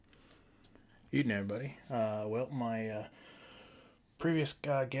Evening, everybody. My previous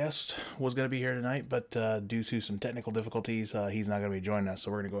guest was going to be here tonight, but due to some technical difficulties, he's not going to be joining us,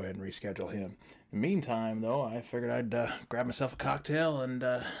 so we're going to go ahead and reschedule him. In the meantime, though, I figured I'd grab myself a cocktail and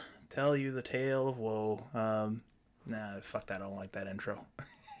tell you the tale of woe. Nah, fuck that. I don't like that intro.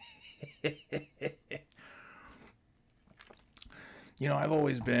 I've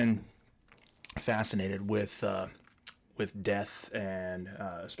always been fascinated with death and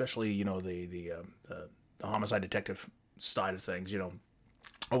especially the homicide detective side of things.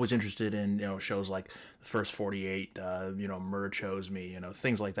 Always interested in shows like the First 48. Murder Chose Me.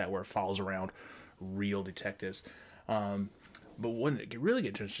 Things like that where it follows around real detectives. But when it really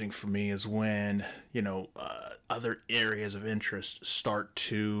gets interesting for me is when other areas of interest start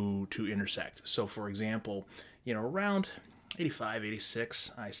to intersect. So, for example, around 85,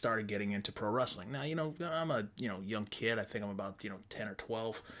 86, I started getting into pro wrestling. Now, I'm a, young kid. I think I'm about, 10 or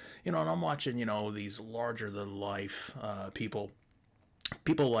 12, and I'm watching, these larger than life people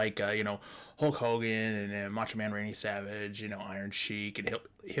like, Hulk Hogan and Macho Man Randy Savage, Iron Sheik and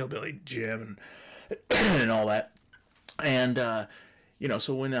Hillbilly Jim and all that. And,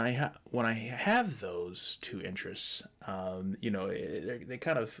 so when I have those two interests, they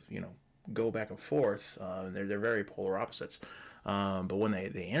kind of, go back and forth. They're very polar opposites. But when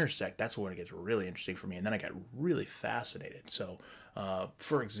they intersect, that's when it gets really interesting for me. And then I got really fascinated. So,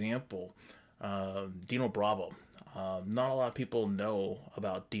 for example, Dino Bravo. Not a lot of people know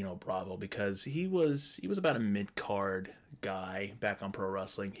about Dino Bravo because he was about a mid card guy back on pro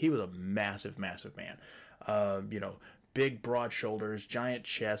wrestling. He was a massive, massive man. Big, broad shoulders, giant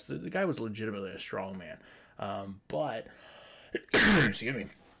chest. The guy was legitimately a strong man. But excuse me.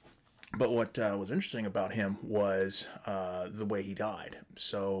 But what was interesting about him was the way he died.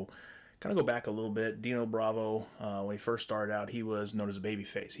 So, kind of go back a little bit. Dino Bravo, when he first started out, he was known as a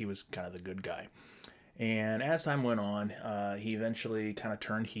babyface. He was kind of the good guy. And as time went on, he eventually kind of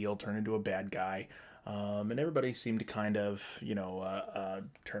turned heel, turned into a bad guy. And everybody seemed to kind of,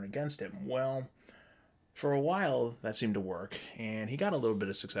 turn against him. Well, for a while, that seemed to work, and he got a little bit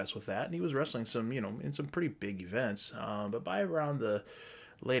of success with that, and he was wrestling some, in some pretty big events. But by around the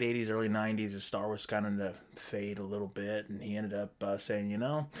late 80s, early 90s, his star was kind of to fade a little bit, and he ended up saying,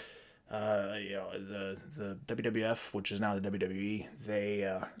 the WWF, which is now the WWE, they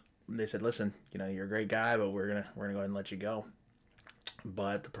said, listen, you're a great guy, but we're gonna go ahead and let you go.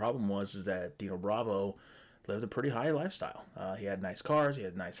 But the problem is that Dino Bravo lived a pretty high lifestyle. He had nice cars, he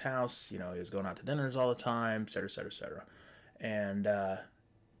had a nice house, he was going out to dinners all the time, et cetera, et cetera, et cetera. And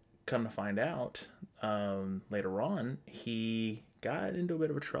come to find out, later on, he got into a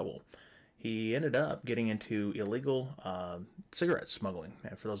bit of a trouble. He ended up getting into illegal cigarette smuggling.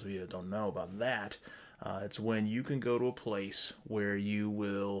 And for those of you that don't know about that, it's when you can go to a place where you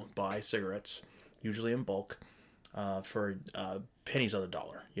will buy cigarettes, usually in bulk, for pennies on the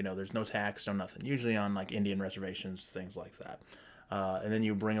dollar. There's no tax, no nothing. Usually on like Indian reservations, things like that. And then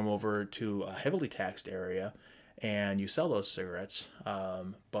you bring them over to a heavily taxed area and you sell those cigarettes,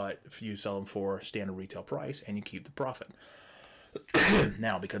 but if you sell them for standard retail price and you keep the profit.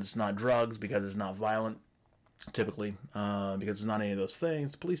 Now, because it's not drugs, because it's not violent, typically, because it's not any of those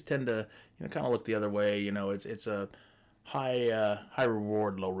things, the police tend to, kind of look the other way. It's a high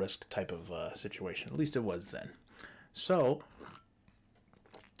reward, low risk type of situation. At least it was then. So,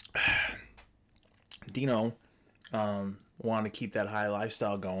 Dino wanted to keep that high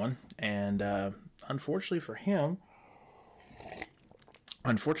lifestyle going, and unfortunately for him,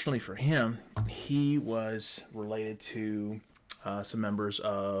 he was related to some members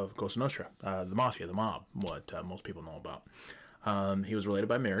of Cosa Nostra, the mafia, the mob, what most people know about. He was related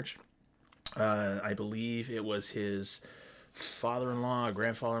by marriage. I believe it was his father-in-law,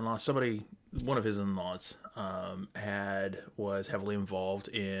 grandfather-in-law, somebody, one of his in-laws, was heavily involved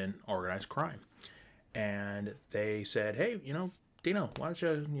in organized crime. And they said, hey, Dino, why don't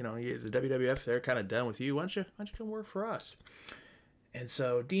you, the WWF, they're kind of done with you. Why don't you come work for us? And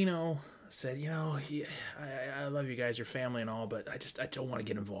so Dino said, I love you guys, your family and all, but I don't want to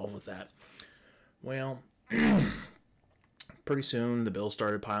get involved with that. Well, pretty soon the bills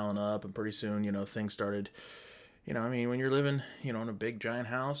started piling up, and pretty soon, things started, when you're living, in a big giant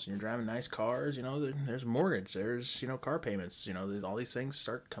house and you're driving nice cars, there's mortgage, there's, car payments, all these things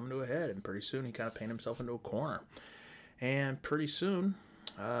start coming to a head, and pretty soon he kind of painted himself into a corner. And pretty soon,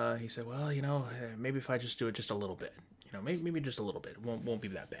 he said, well, maybe if I just do it just a little bit, maybe just a little bit, it won't be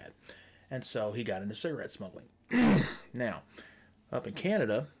that bad. And so he got into cigarette smuggling. Now, up in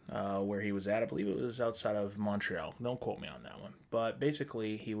Canada, where he was at, I believe it was outside of Montreal. Don't quote me on that one. But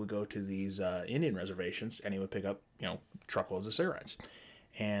basically, he would go to these Indian reservations, and he would pick up, truckloads of cigarettes.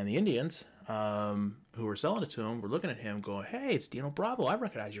 And the Indians who were selling it to him were looking at him going, hey, it's Dino Bravo. I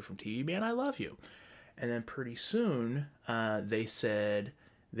recognize you from TV, man. I love you. And then pretty soon they said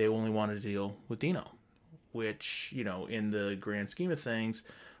they only wanted to deal with Dino, which, in the grand scheme of things,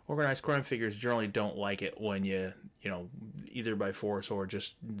 organized crime figures generally don't like it when either by force or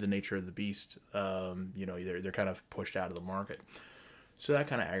just the nature of the beast, they're kind of pushed out of the market. So that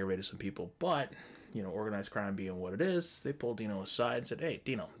kind of aggravated some people. But, organized crime being what it is, they pulled Dino aside and said, hey,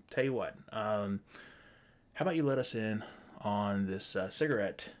 Dino, tell you what, how about you let us in on this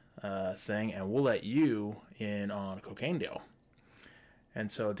cigarette thing, and we'll let you in on a cocaine deal.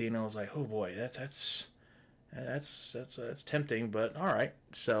 And so Dino was like, oh boy, that's tempting, but all right.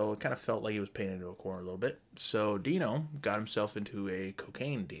 So it kind of felt like he was painted into a corner a little bit. So Dino got himself into a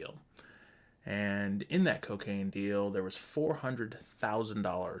cocaine deal. And in that cocaine deal, there was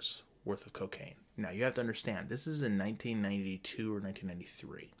 $400,000 worth of cocaine. Now, you have to understand, this is in 1992 or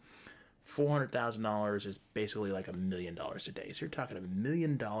 1993. $400,000 is basically like $1 million today. So you're talking $1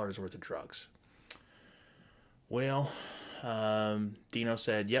 million worth of drugs. Well, Dino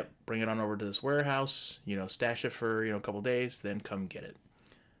said, yep, bring it on over to this warehouse, stash it for, a couple days, then come get it.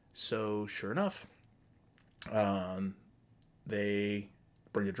 So sure enough, they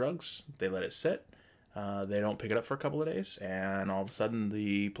bring the drugs, they let it sit, they don't pick it up for a couple of days, and all of a sudden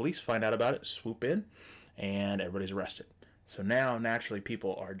the police find out about it, swoop in, and everybody's arrested. So now, naturally,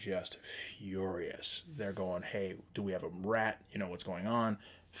 people are just furious. They're going, hey, do we have a rat? What's going on?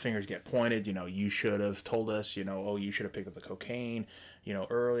 Fingers get pointed. You should have told us, oh, you should have picked up the cocaine,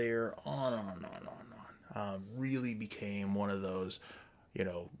 earlier. On and on and on and on. Really became one of those,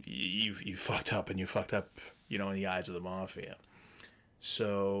 you fucked up, and you fucked up, in the eyes of the mafia.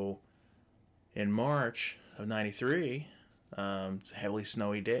 So in March of 93, it's a heavily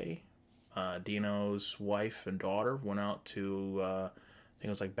snowy day. Dino's wife and daughter went out to, I think it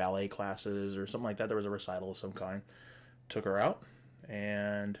was like ballet classes or something like that. There was a recital of some kind. Took her out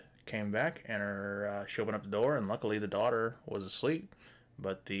and came back, and she opened up the door, and luckily the daughter was asleep,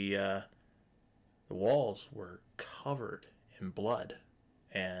 but the walls were covered in blood,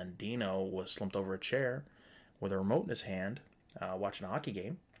 and Dino was slumped over a chair with a remote in his hand, watching a hockey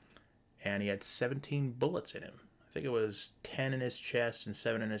game, and he had 17 bullets in him. I think it was 10 in his chest and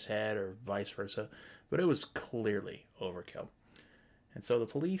 7 in his head, or vice versa. But it was clearly overkill. And so the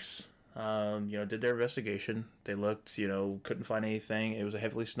police, did their investigation. They looked, couldn't find anything. It was a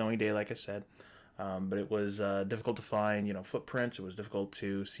heavily snowy day, like I said. But it was difficult to find, footprints. It was difficult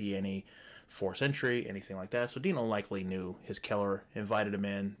to see any forced entry, anything like that. So Dino likely knew his killer, invited him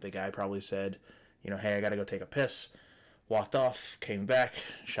in. The guy probably said, hey, I got to go take a piss. Walked off, came back,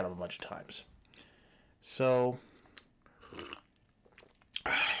 shot him a bunch of times. So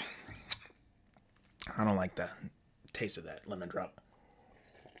I don't like the taste of that lemon drop.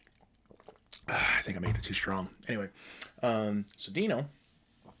 I think I made it too strong. Anyway, so Dino,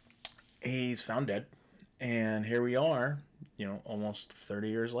 he's found dead, and here we are, almost 30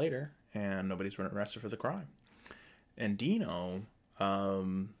 years later, and nobody's been arrested for the crime. And Dino,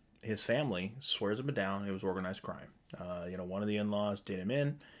 his family swears him down. It was organized crime. One of the in-laws did him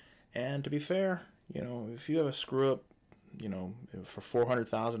in, and to be fair, if you have a screw up, for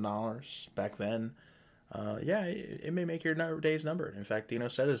 $400,000 back then, it may make your days numbered. In fact, Dino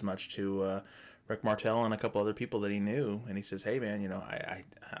said as much to Rick Martel and a couple other people that he knew, and he says, "Hey, man,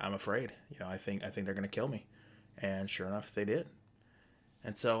 I'm afraid. I think they're going to kill me," and sure enough, they did.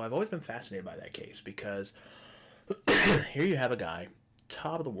 And so I've always been fascinated by that case because here you have a guy,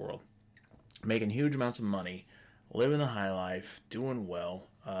 top of the world, making huge amounts of money, living the high life, doing well,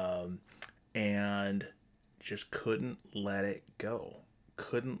 and just couldn't let it go.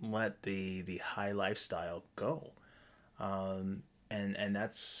 Couldn't let the high lifestyle go. And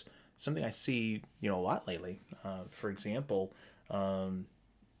that's something I see, a lot lately. For example,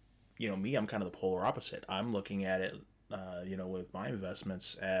 me, I'm kind of the polar opposite. I'm looking at it, with my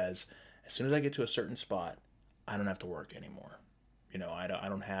investments as soon as I get to a certain spot, I don't have to work anymore. I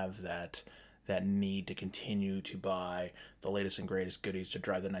don't have that need to continue to buy the latest and greatest goodies, to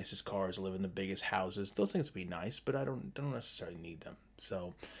drive the nicest cars, live in the biggest houses. Those things would be nice, but I don't necessarily need them.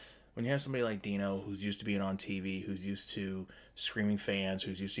 So when you have somebody like Dino, who's used to being on TV, who's used to screaming fans,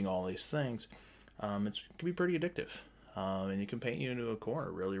 who's used to all these things, it can be pretty addictive. And it can paint you into a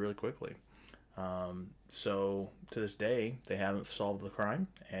corner really, really quickly. So to this day, they haven't solved the crime.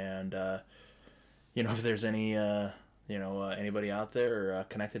 And, if there's any, anybody out there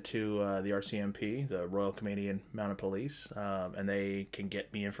connected to the RCMP, the Royal Canadian Mounted Police, and they can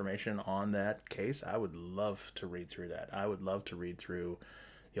get me information on that case, I would love to read through that. I would love to read through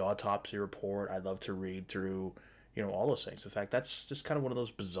the autopsy report. I'd love to read through, all those things. In fact, that's just kind of one of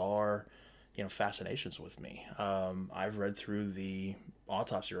those bizarre, fascinations with me. I've read through the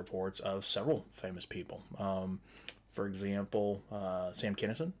autopsy reports of several famous people. For example, Sam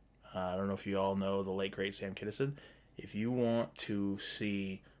Kinison. I don't know if you all know the late great Sam Kinison. If you want to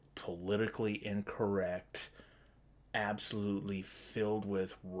see politically incorrect, absolutely filled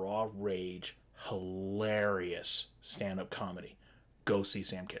with raw rage, hilarious stand-up comedy, go see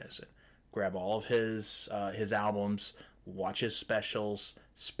Sam Kinison. Grab all of his albums, watch his specials,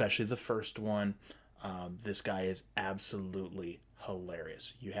 especially the first one. This guy is absolutely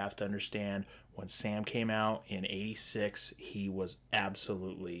hilarious. You have to understand, when Sam came out in '86, he was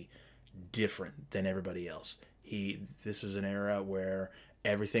absolutely different than everybody else. This is an era where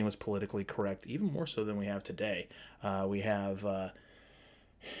everything was politically correct, even more so than we have today. We have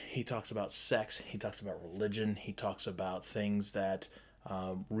He talks about sex, he talks about religion, he talks about things that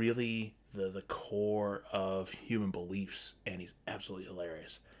really the core of human beliefs, and he's absolutely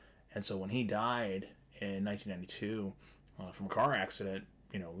hilarious. And so when he died in 1992 from a car accident,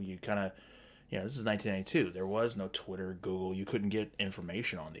 you kind of, this is 1992. There was no Twitter, Google. You couldn't get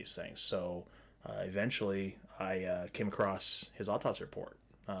information on these things. So eventually I came across his autopsy report,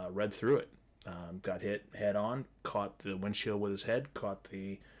 read through it, got hit head on, caught the windshield with his head, caught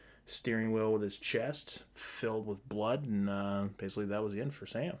the steering wheel with his chest, filled with blood, and basically that was the end for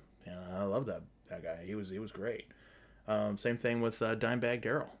Sam. And I love that guy. He was great. Same thing with Dimebag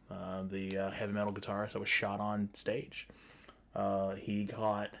Darrell, the heavy metal guitarist that was shot on stage. He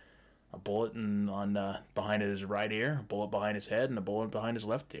got a bullet behind his right ear, a bullet behind his head, and a bullet behind his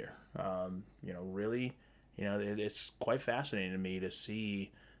left ear. Really, it's quite fascinating to me to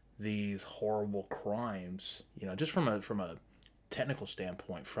see these horrible crimes. Just from a technical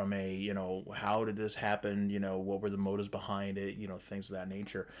standpoint, from a how did this happen? What were the motives behind it? Things of that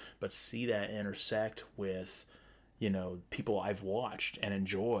nature. But see that intersect with people I've watched and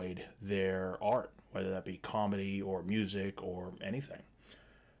enjoyed their art, whether that be comedy or music or anything.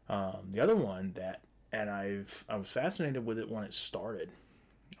 The other one I was fascinated with it when it started,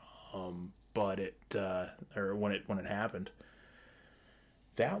 but when it happened.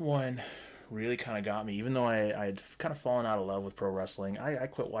 That one really kind of got me, even though I had kind of fallen out of love with pro wrestling. I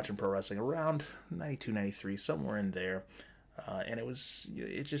quit watching pro wrestling around 92, 93, somewhere in there. And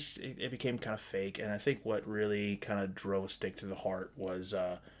it became kind of fake. And I think what really kind of drove a stake through the heart was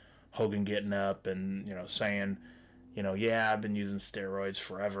Hogan getting up and saying, yeah, I've been using steroids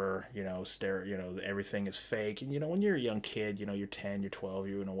forever. Everything is fake. And when you're a young kid, you're 10, you're 12,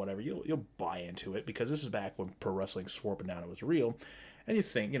 whatever, you'll buy into it, because this is back when pro wrestling swore up and down it was real, and you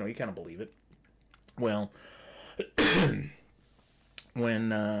think, you kind of believe it. Well, when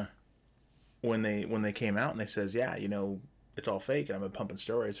they came out and they says, yeah, it's all fake, and I've been pumping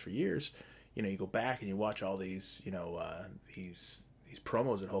steroids for years. You go back and you watch all these, these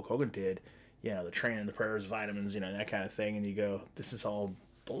promos that Hulk Hogan did, the training, the prayers, vitamins, that kind of thing, and you go, this is all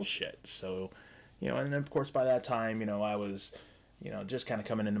bullshit. So, and then of course by that time, I was, just kind of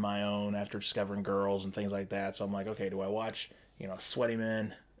coming into my own after discovering girls and things like that. So I'm like, okay, do I watch, sweaty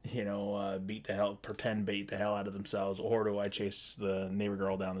men, beat the hell out of themselves, or do I chase the neighbor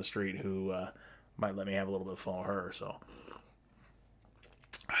girl down the street who might let me have a little bit of fun with her? So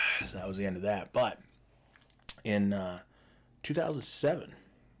that was the end of that. But in 2007,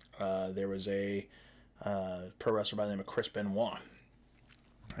 there was a pro wrestler by the name of Chris Benoit.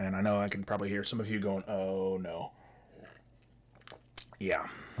 And I know I can probably hear some of you going, oh no. Yeah.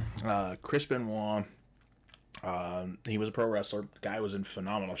 Chris Benoit, he was a pro wrestler. The guy was in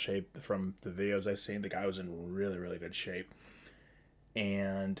phenomenal shape. From the videos I've seen, the guy was in really, really good shape.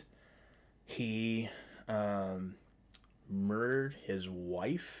 And he murdered his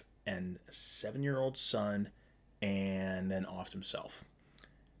wife and 7-year-old son, and then offed himself.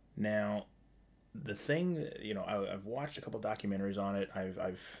 Now, the thing, I've watched a couple documentaries on it.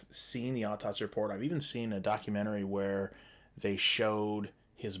 I've seen the autopsy report. I've even seen a documentary where they showed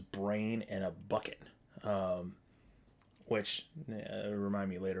his brain in a bucket, which remind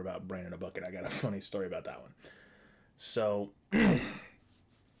me later about brain in a bucket. I got a funny story about that one. So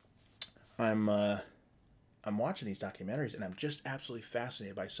I'm watching these documentaries, and I'm just absolutely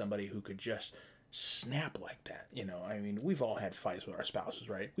fascinated by somebody who could just snap like that. We've all had fights with our spouses,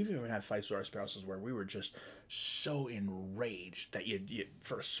 right? We've even had fights with our spouses where we were just so enraged that you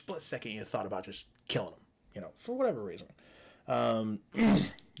for a split second you thought about just killing them, for whatever reason.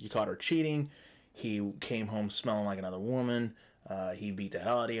 You caught her cheating. He came home smelling like another woman. He beat the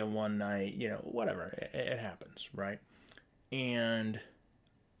hell out of you one night. Whatever. It happens, right? And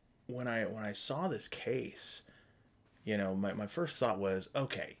when I saw this case, my first thought was,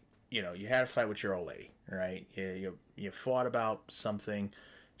 okay, you had a fight with your old lady, right? You fought about something.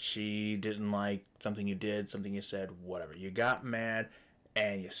 She didn't like something you did, something you said, whatever. You got mad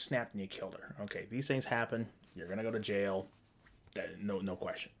and you snapped and you killed her. Okay, these things happen. You're gonna go to jail. No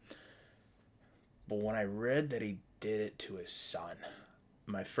question. But when I read that he did it to his son,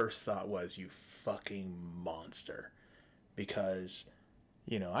 my first thought was, you fucking monster. Because,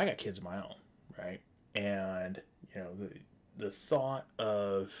 I got kids of my own, right? And, the thought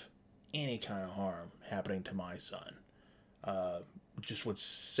of any kind of harm happening to my son just would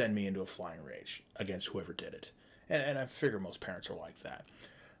send me into a flying rage against whoever did it. And I figure most parents are like that.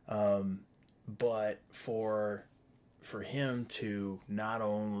 But for him to not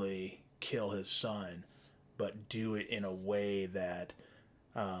only kill his son, but do it in a way that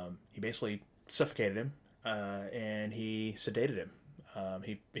he basically suffocated him and he sedated him.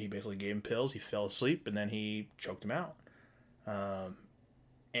 He basically gave him pills. He fell asleep and then he choked him out.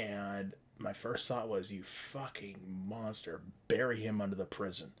 And my first thought was, you fucking monster, bury him under the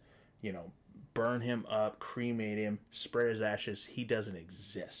prison. Burn him up, cremate him, spread his ashes. He doesn't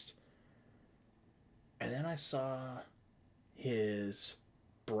exist. And then I saw his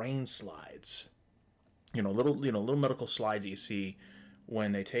brain slides. Little medical slides that you see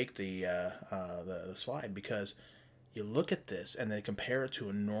when they take the slide, because you look at this and they compare it to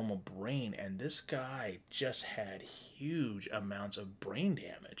a normal brain, and this guy just had huge amounts of brain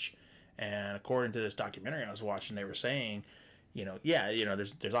damage. And according to this documentary I was watching, they were saying,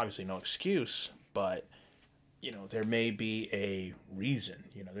 there's obviously no excuse, but there may be a reason.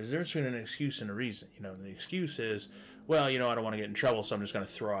 There's a difference between an excuse and a reason. The excuse is, well, I don't want to get in trouble, so I'm just going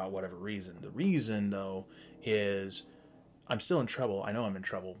to throw out whatever reason. The reason, though, is I'm still in trouble. I know I'm in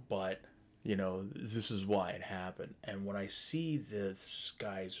trouble, but this is why it happened. And when I see this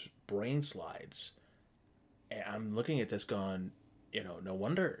guy's brain slides, I'm looking at this going, no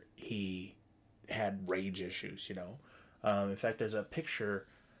wonder he had rage issues, In fact, there's a picture,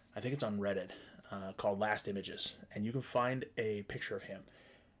 I think it's on Reddit, called Last Images, and you can find a picture of him.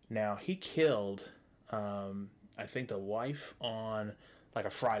 Now, he killed, I think, the wife on like a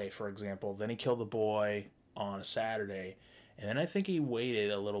Friday, for example. Then he killed the boy on a Saturday, and then I think he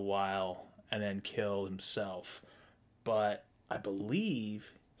waited a little while and then killed himself. But I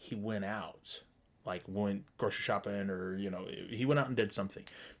believe he went out, like went grocery shopping, or he went out and did something,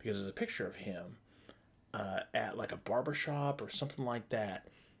 because there's a picture of him at like a barber shop or something like that,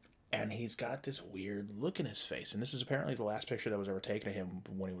 and he's got this weird look in his face. And this is apparently the last picture that was ever taken of him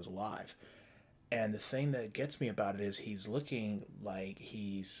when he was alive. And the thing that gets me about it is he's looking like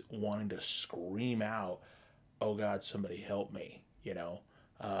he's wanting to scream out, "Oh God, somebody help me!"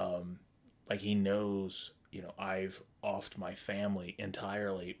 Like he knows, I've offed my family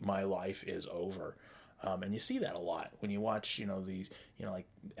entirely. My life is over. And you see that a lot when you watch, these, like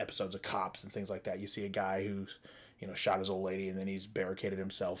episodes of Cops and things like that. You see a guy who's, shot his old lady and then he's barricaded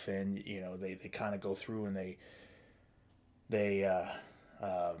himself in. They kind of go through and they're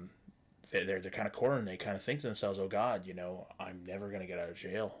kind of cornered, and they kind of think to themselves, "Oh God, I'm never gonna get out of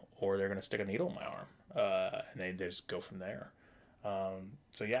jail," or they're gonna stick a needle in my arm, and they just go from there.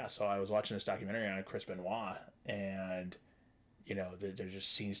 So I was watching this documentary on Chris Benoit, and there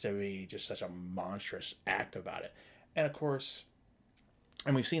just seems to be just such a monstrous act about it. And of course,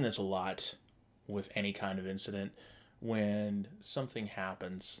 and we've seen this a lot with any kind of incident, when something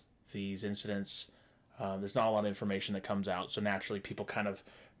happens, these incidents, there's not a lot of information that comes out, so naturally people kind of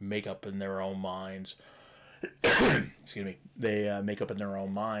make up in their own minds, excuse me, they make up in their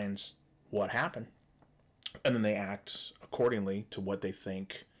own minds what happened, and then they act accordingly to what they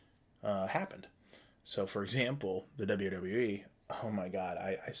think happened. So, for example, the WWE, oh my God,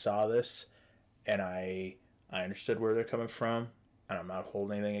 I saw this, and I understood where they're coming from, and I'm not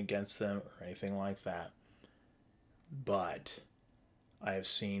holding anything against them or anything like that. But I have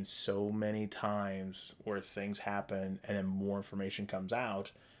seen so many times where things happen and then more information comes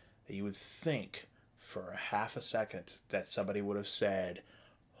out that you would think for a half a second that somebody would have said,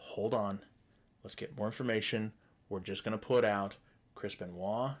 "Hold on, let's get more information. We're just going to put out Chris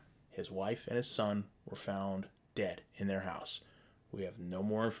Benoit, his wife, and his son were found dead in their house. We have no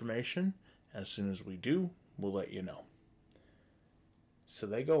more information. As soon as we do, we'll let you know." So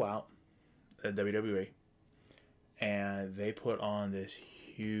they go out at WWE and they put on this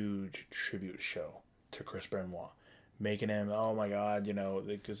huge tribute show to Chris Benoit, making him, oh my God,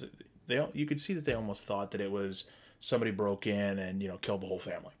 because you could see that they almost thought that it was somebody broke in and killed the whole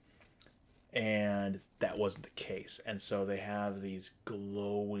family. And that wasn't the case. And so they have these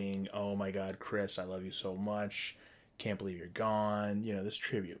glowing, "Oh my God, Chris, I love you so much. Can't believe you're gone." This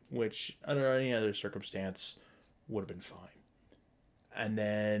tribute, which under any other circumstance would have been fine. And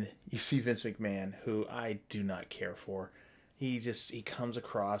then you see Vince McMahon, who I do not care for. He comes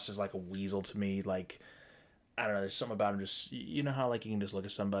across as like a weasel to me. Like, I don't know, there's something about him. Just, you know how like you can just look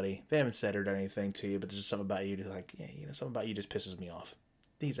at somebody, they haven't said or done anything to you, but there's just something about you, just like, yeah, something about you just pisses me off.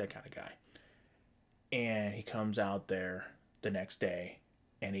 He's that kind of guy. And he comes out there the next day,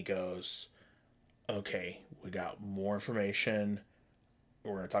 and he goes, "Okay, we got more information.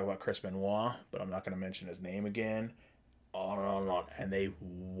 We're going to talk about Chris Benoit, but I'm not going to mention his name again." On and on and on. And they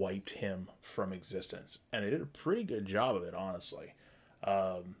wiped him from existence. And they did a pretty good job of it, honestly.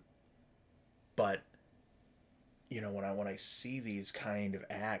 Um, but when I see these kind of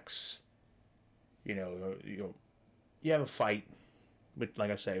acts, you have a fight with,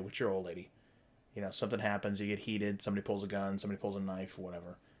 like I say, with your old lady. Something happens, you get heated, somebody pulls a gun, somebody pulls a knife,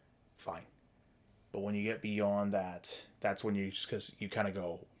 whatever. Fine. But when you get beyond that, that's when you just, because you kind of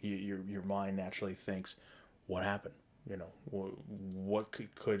go, your mind naturally thinks, what happened? What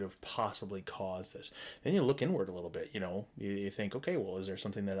could have possibly caused this? Then you look inward a little bit. You think, okay, well, is there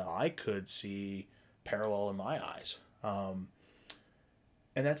something that I could see parallel in my eyes? And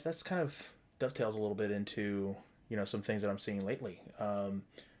that's kind of dovetails a little bit into some things that I'm seeing lately.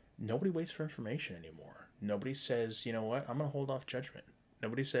 Nobody waits for information anymore. Nobody says, you know what, I'm gonna hold off judgment.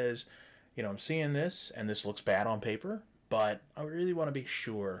 Nobody says, I'm seeing this and this looks bad on paper, but I really want to be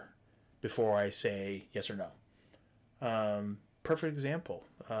sure before I say yes or no. Perfect example.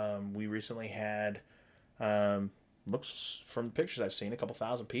 We recently had, looks from the pictures I've seen, a couple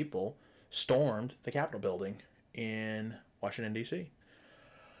thousand people stormed the Capitol building in Washington, D.C.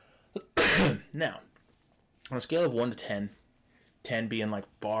 Now, on a scale of 1 to 10, 10 being like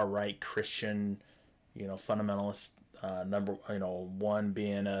far right Christian, fundamentalist, number, 1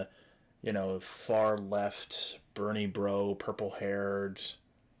 being a, far left Bernie bro, purple haired,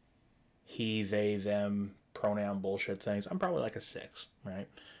 he, they, them, pronoun bullshit things, I'm probably like a 6, right?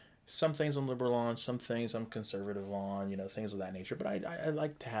 Some things I'm liberal on, some things I'm conservative on, things of that nature. But I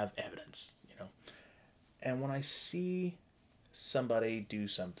like to have evidence, And when I see somebody do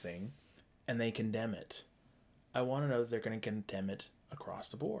something and they condemn it, I want to know that they're going to condemn it across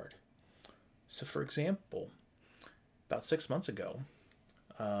the board. So, for example, about 6 months ago,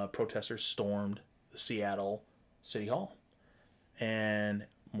 protesters stormed the Seattle City Hall. And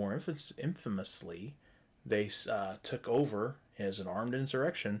more infamously, they took over as an armed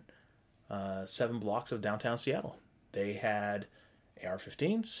insurrection 7 blocks of downtown Seattle. They had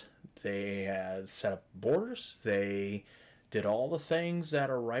AR-15s. They had set up borders. They did all the things that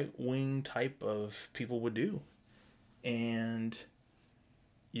a right-wing type of people would do. And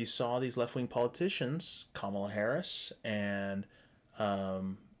you saw these left-wing politicians, Kamala Harris and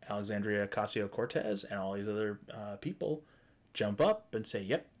Alexandria Ocasio-Cortez and all these other people, jump up and say,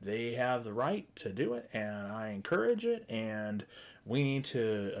 yep, they have the right to do it, and I encourage it, and we need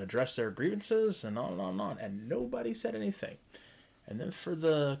to address their grievances, and on and on and on. And nobody said anything. And then for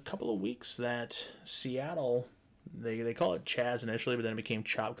the couple of weeks that Seattle, they call it Chaz initially, but then it became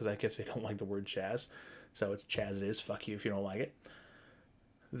CHOP because I guess they don't like the word Chaz. So it's Chaz it is, fuck you if you don't like it.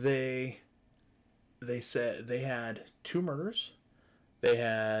 They said they had 2 murders. They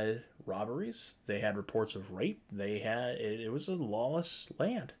had robberies. They had reports of rape. It was a lawless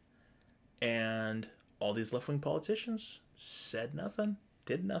land. And all these left-wing politicians said nothing,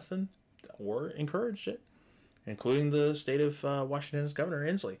 did nothing, or encouraged it, including the state of Washington's Governor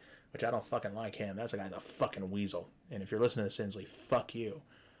Inslee, which I don't fucking like him. That's a guy's a fucking weasel. And if you're listening to this, Inslee, fuck you.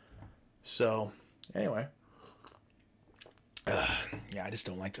 So, anyway. Yeah, I just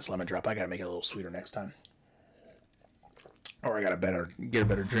don't like this lemon drop. I gotta make it a little sweeter next time. Or I gotta get a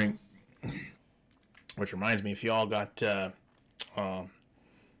better drink. Which reminds me, if y'all got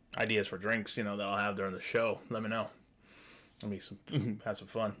ideas for drinks, that I'll have during the show, let me know. Let me have some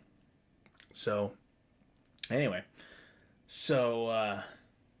fun. So, anyway.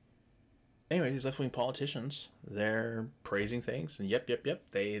 These left-wing politicians, they're praising things, and yep, that's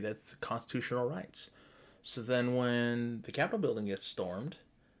the constitutional rights. So then when the Capitol building gets stormed,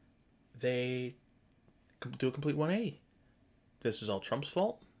 they do a complete 180. This is all Trump's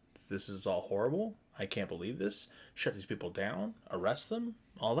fault. This is all horrible. I can't believe this. Shut these people down. Arrest them.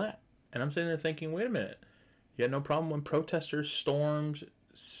 All that. And I'm sitting there thinking, wait a minute. You had no problem when protesters stormed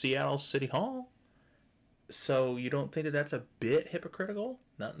Seattle City Hall? So you don't think that that's a bit hypocritical?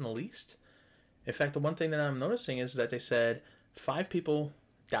 Not in the least. In fact, the one thing that I'm noticing is that they said 5 people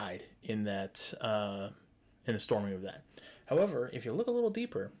died in that in the storming of that. However, if you look a little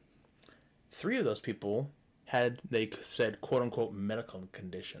deeper, 3 of those people they said, quote unquote, medical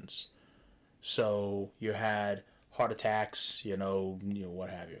conditions. So you had heart attacks, what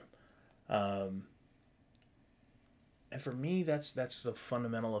have you. And for me, that's the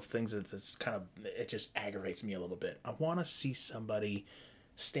fundamental of things. It's kind of, it just aggravates me a little bit. I want to see somebody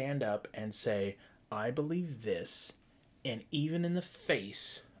stand up and say, "I believe this," and even in the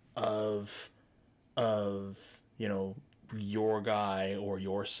face of of you know your guy or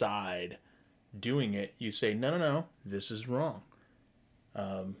your side doing it, you say, "No, no, no, this is wrong."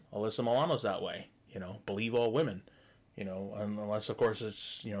 Alyssa Milano's that way. Believe all women. Unless of course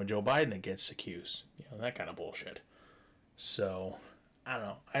it's Joe Biden that gets accused. That kind of bullshit. So I don't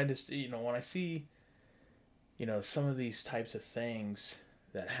know. I just when I see some of these types of things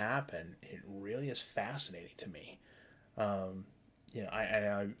that happen, it really is fascinating to me. I'm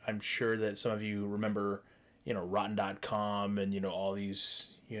sure that some of you remember, Rotten.com and all these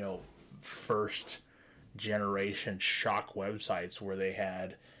first generation shock websites where they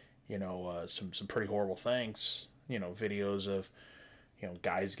had some pretty horrible things, videos of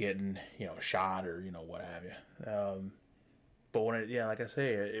guys getting shot or what have you. But when like I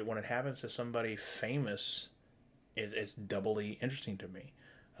say, when it happens to somebody famous, it's doubly interesting to me.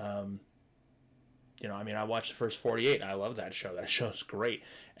 I watched the first 48. I love that show. That show's great,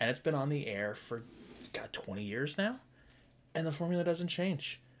 and it's been on the air for 20 years now, and the formula doesn't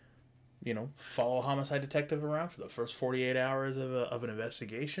change. Follow a homicide detective around for the first 48 hours of an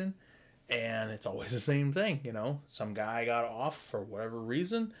investigation, and it's always the same thing. Some guy got off for whatever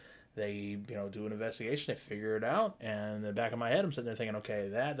reason. They, do an investigation, they figure it out, and in the back of my head, I'm sitting there thinking, okay,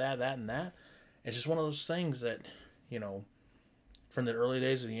 that, and that. It's just one of those things that, from the early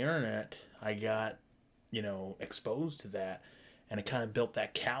days of the internet, I got, exposed to that, and it kind of built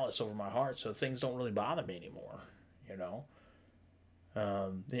that callus over my heart, so things don't really bother me anymore,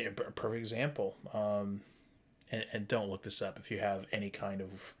 perfect example, and don't look this up if you have any kind of,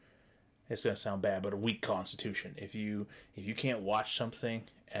 it's going to sound bad, but a weak constitution. If you can't watch something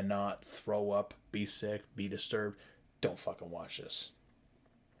and not throw up, be sick, be disturbed, don't fucking watch this.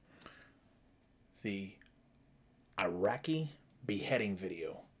 The Iraqi beheading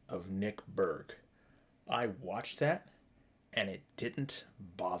video of Nick Berg. I watched that and it didn't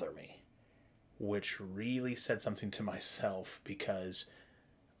bother me, which really said something to myself, because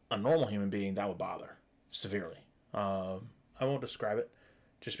a normal human being, that would bother severely. I won't describe it,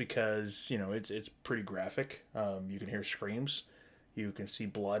 just because it's pretty graphic. You can hear screams, you can see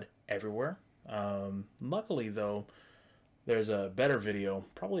blood everywhere. Luckily though, there's a better video,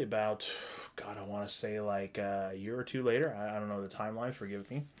 probably about, I want to say like a year or two later. I don't know the timeline, forgive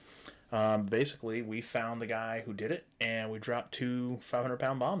me. Basically, we found the guy who did it, and we dropped 2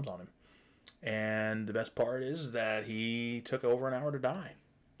 500-pound bombs on him. And the best part is that he took over an hour to die.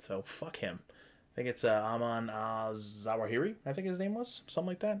 So fuck him. I think it's Aman Zawahiri, I think his name was. Something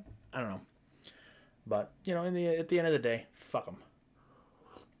like that. I don't know. But, at the end of the day, fuck him.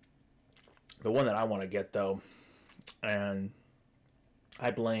 The one that I want to get, though, and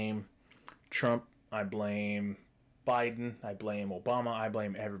I blame Trump, I blame Biden, I blame Obama, I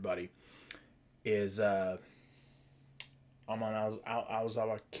blame everybody, is Aman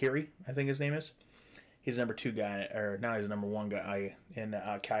al-Zawahiri, I think his name is. He's the number 2 guy, or now he's the number 1 guy in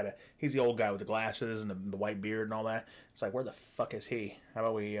Al-Qaeda. He's the old guy with the glasses and the white beard and all that. It's like, where the fuck is he? How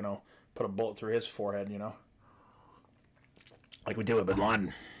about we, put a bullet through his forehead, like we did with Bin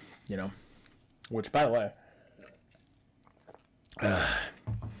Laden, Which, by the way,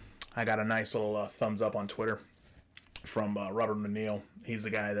 I got a nice little thumbs up on Twitter from Robert O'Neill. He's the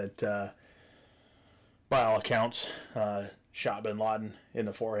guy that, by all accounts, shot Bin Laden in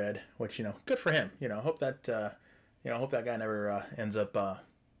the forehead, which, good for him. Hope that, hope that guy never ends up,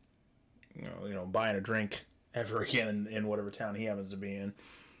 buying a drink ever again in whatever town he happens to be in.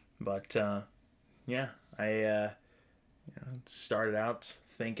 But, I started out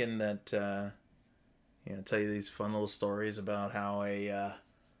thinking that, tell you these fun little stories about how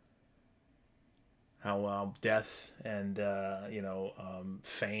how death and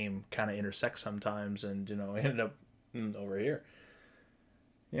fame kind of intersect sometimes, and ended up over here.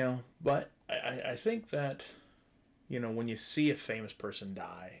 But I think that when you see a famous person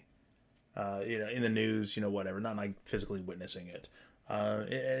die, in the news, whatever, not like physically witnessing it,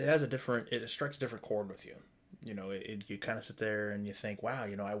 it has it strikes a different chord with you. You kind of sit there and you think, wow,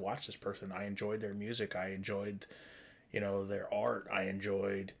 I watched this person, I enjoyed their music, I enjoyed their art, I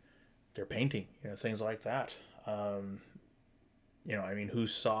enjoyed their painting, things like that. Who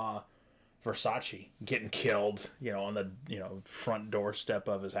saw Versace getting killed, on the, front doorstep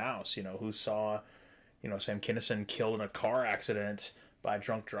of his house? Who saw, Sam Kinison killed in a car accident by a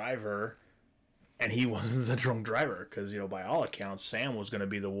drunk driver, and he wasn't the drunk driver, because, by all accounts, Sam was going to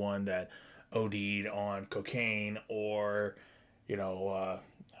be the one that OD'd on cocaine or,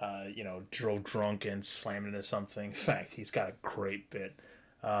 drove drunk and slammed into something. In fact, he's got a great bit.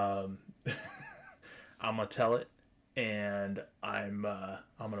 Um, I'm gonna tell it, and I'm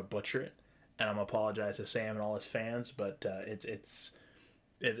gonna butcher it, and I'm gonna apologize to Sam and all his fans, but it's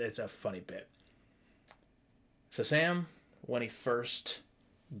a funny bit. So Sam, when he first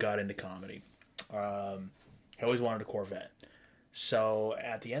got into comedy, he always wanted a Corvette. So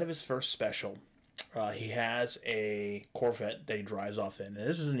at the end of his first special, he has a Corvette that he drives off in. And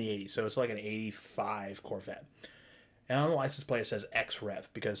this is in the 80s, so it's like an 85 Corvette. And on the license plate it says ex-Rev,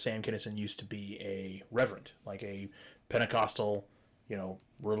 because Sam Kinison used to be a reverend, like a Pentecostal,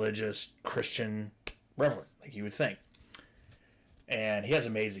 religious Christian reverend, like you would think. And he has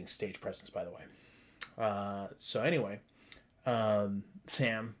amazing stage presence, by the way. So anyway,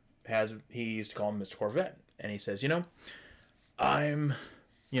 Sam he used to call him Mr. Corvette. And he says, I'm,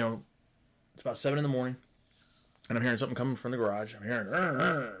 it's about 7 in the morning, and I'm hearing something coming from the garage. I'm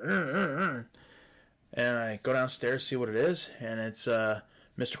hearing, and I go downstairs, see what it is, and it's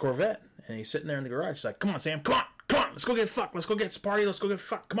Mr. Corvette, and he's sitting there in the garage. He's like, come on, Sam, come on, let's go get fucked, let's go get some party, let's go get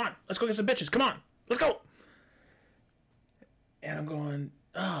fucked, come on, let's go get some bitches, come on, let's go. And I'm going,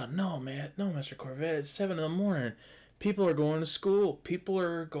 oh, no, man, no, Mr. Corvette, it's 7 in the morning. People are going to school. People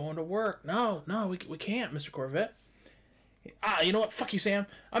are going to work. No, we can't, Mr. Corvette. You know what? Fuck you, Sam.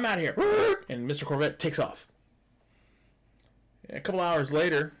 I'm out of here. And Mr. Corvette takes off. A couple hours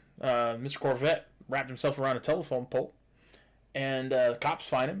later, Mr. Corvette wrapped himself around a telephone pole, and the cops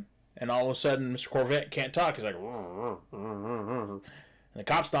find him, and all of a sudden, Mr. Corvette can't talk. He's like, and the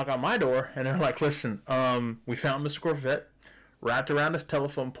cops knock on my door, and they're like, listen, we found Mr. Corvette wrapped around a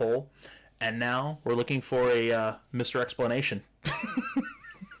telephone pole, and now we're looking for a Mr. Explanation.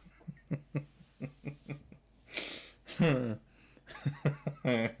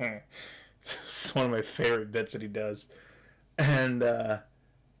 It's one of my favorite bits that he does. And the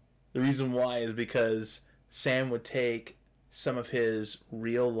reason why is because Sam would take some of his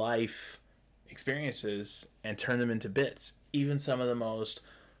real life experiences and turn them into bits. Even some of the most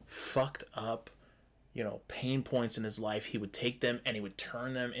fucked up, pain points in his life, he would take them and he would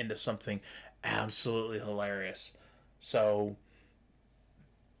turn them into something absolutely hilarious. So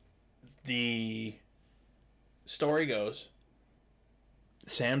the story goes,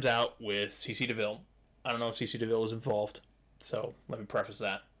 Sam's out with CC DeVille. I don't know if CC DeVille was involved, so let me preface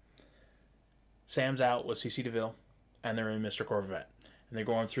that. Sam's out with CC DeVille, and they're in Mr. Corvette, and they're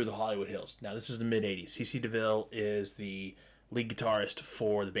going through the Hollywood Hills. Now, this is the mid-'80s. CC DeVille is the lead guitarist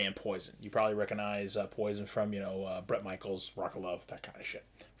for the band Poison. You probably recognize Poison from, Bret Michaels, Rock of Love, that kind of shit,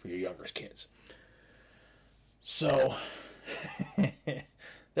 for your younger kids. So,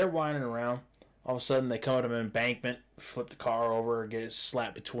 they're whining around. All of a sudden, they come out of an embankment, flip the car over, get it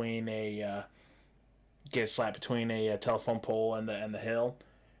slapped between a telephone pole and the hill,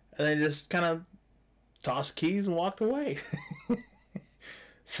 and they just kind of tossed keys and walked away.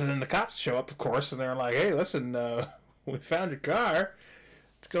 So then the cops show up, of course, and they're like, "Hey, listen, we found your car.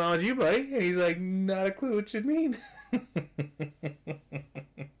 What's going on with you, buddy?" And he's like, "Not a clue what you mean."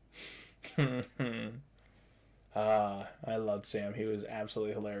 I loved Sam. He was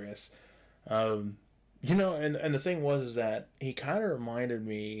absolutely hilarious. And the thing was that he kind of reminded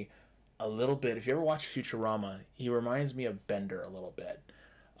me a little bit. If you ever watch Futurama, he reminds me of Bender a little bit.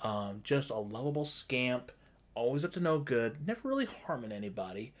 Just a lovable scamp, always up to no good, never really harming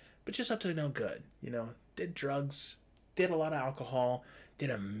anybody, but just up to no good. Did drugs, did a lot of alcohol, did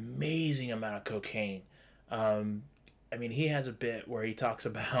an amazing amount of cocaine. He has a bit where he talks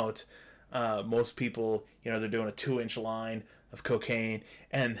about most people, they're doing a 2-inch line of cocaine,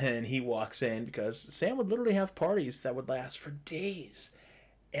 and then he walks in, because Sam would literally have parties that would last for days.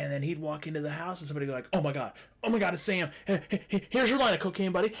 And then he'd walk into the house and somebody would go like, oh my god, it's Sam. Here's your line of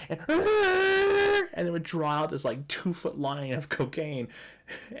cocaine, buddy. And they would draw out this 2-foot line of cocaine.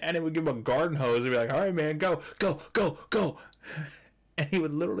 And it would give him a garden hose and be like, all right, man, go. And he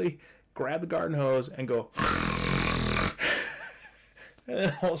would literally grab the garden hose and go. And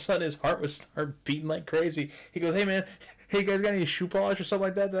then all of a sudden his heart would start beating like crazy. He goes, hey man, you guys got any shoe polish or something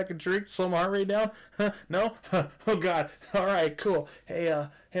like that I can drink to slow my heart rate down? Huh? No? Huh. Oh god. All right, cool. Hey,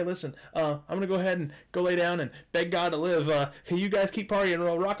 listen, I'm gonna go ahead and go lay down and beg God to live. Hey, you guys keep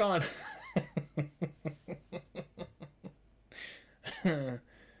partying, rock on. But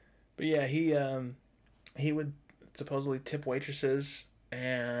yeah, he would supposedly tip waitresses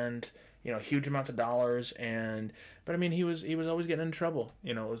and huge amounts of dollars, but he was always getting in trouble.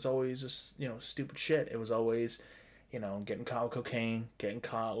 It was always this stupid shit. It was always getting caught with cocaine, getting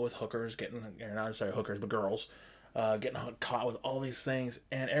caught with hookers, not necessarily hookers, but girls, getting caught with all these things,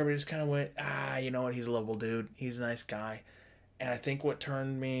 and everybody just kind of went, you know what, he's a lovable dude, he's a nice guy, And I think what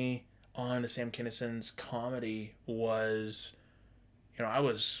turned me on to Sam Kinnison's comedy was, I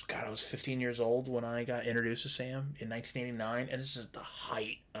was 15 years old when I got introduced to Sam in 1989, and this is the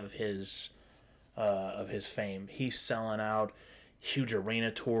height of his fame. He's selling out huge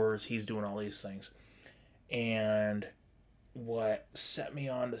arena tours. He's doing all these things. And what set me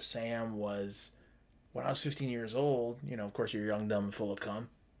on to Sam was when I was 15 years old, of course, you're young, dumb, and full of cum.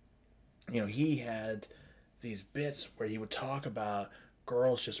 He had these bits where he would talk about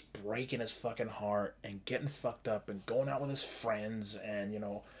girls just breaking his fucking heart and getting fucked up and going out with his friends and,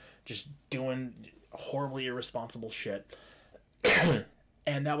 just doing horribly irresponsible shit.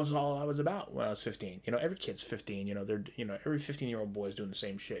 And that was all I was about when I was 15. Every kid's 15. They're every 15-year-old boy is doing the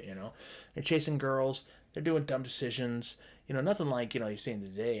same shit. They're chasing girls. They're doing dumb decisions. Nothing like you see in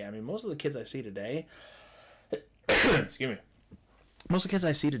today. I mean, most of the kids I see today, excuse me, most of the kids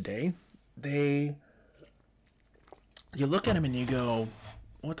I see today, you look at them and you go,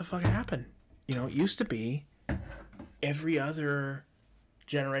 what the fuck happened? It used to be every other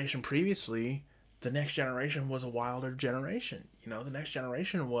generation previously, the next generation was a wilder generation. The next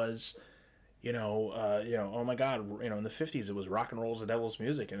generation was, oh my God, in the 50s it was rock and roll's the devil's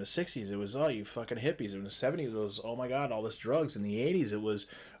music. In the 60s it was, oh, you fucking hippies. In the 70s it was, oh my God, all this drugs. In the 80s it was,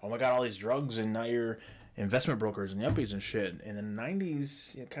 oh my God, all these drugs, and now you're investment brokers and yuppies and shit. And in the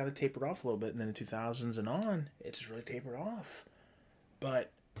 90s it kind of tapered off a little bit, and then in the 2000s and on it just really tapered off.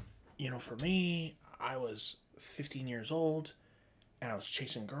 But for me, I was 15 years old and I was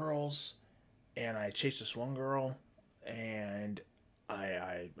chasing girls, and I chased this one girl, and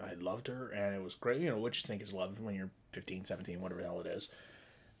I loved her, and it was great. What you think is love when you're 15, 17, whatever the hell it is.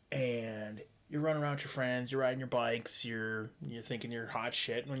 And you're running around with your friends, you're riding your bikes, you're thinking you're hot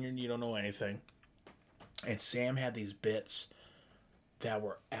shit when you don't know anything. And Sam had these bits that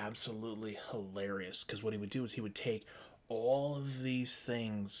were absolutely hilarious, because what he would do is he would take all of these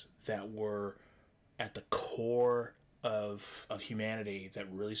things that were at the core of humanity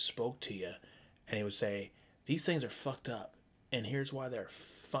that really spoke to you, and he would say, these things are fucked up, and here's why they're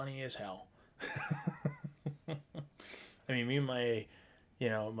funny as hell. I mean, me and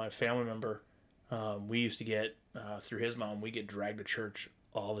my family member, we used to get, through his mom, we get dragged to church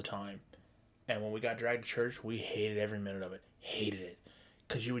all the time. And when we got dragged to church, we hated every minute of it. Hated it.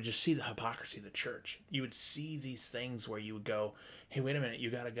 Because you would just see the hypocrisy of the church. You would see these things where you would go, hey, wait a minute, you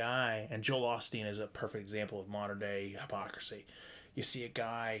got a guy, and Joel Osteen is a perfect example of modern day hypocrisy. You see a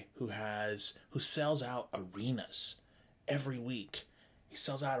guy who sells out arenas every week. He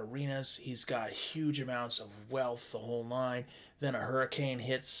sells out arenas. He's got huge amounts of wealth, the whole nine. Then a hurricane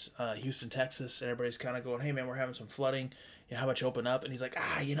hits Houston, Texas, and everybody's kind of going, hey, man, we're having some flooding. How about you open up? And he's like,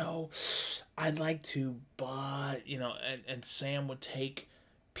 I'd like to, but, and Sam would take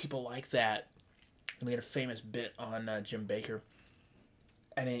people like that. And we had a famous bit on Jim Bakker.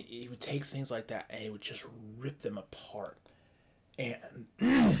 And he would take things like that, and he would just rip them apart. And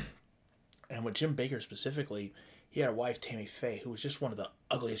and with Jim Bakker specifically, he had a wife, Tammy Faye, who was just one of the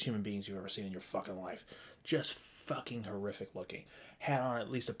ugliest human beings you've ever seen in your fucking life. Just fucking horrific looking. Had on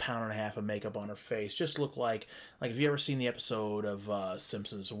at least 1.5 pounds of makeup on her face. Just looked like if you ever seen the episode of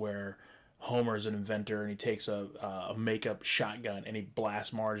Simpsons where Homer's an inventor and he takes a makeup shotgun and he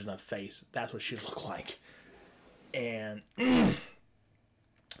blasts Marge in the face. That's what she looked like. And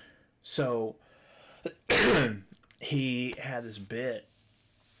so he had this bit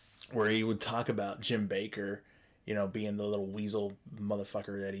where he would talk about Jim Bakker, being the little weasel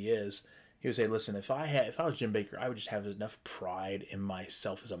motherfucker that he is. He would say, listen, if I was Jim Bakker, I would just have enough pride in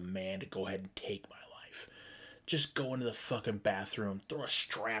myself as a man to go ahead and take my life. Just go into the fucking bathroom, throw a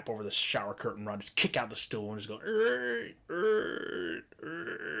strap over the shower curtain rod, just kick out the stool and just go,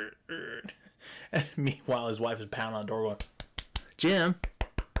 And meanwhile, his wife is pounding on the door going, Jim,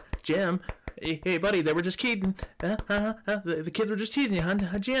 hey buddy, they were just kidding. The kids were just teasing you, hon.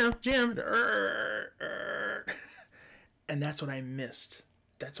 Jim. And that's what I missed.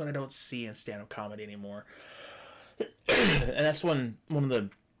 That's what I don't see in stand-up comedy anymore. And that's one of the...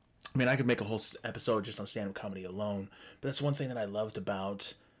 I mean, I could make a whole episode just on stand-up comedy alone, but that's one thing that I loved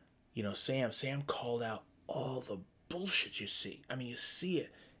about, Sam. Sam called out all the bullshit you see. I mean, you see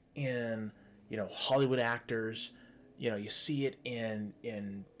it in, Hollywood actors. You see it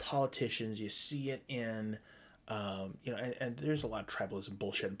in politicians. You see it in, and there's a lot of tribalism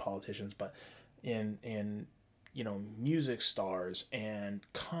bullshit in politicians, but in music stars and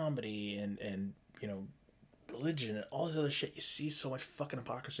comedy and religion and all this other shit, you see so much fucking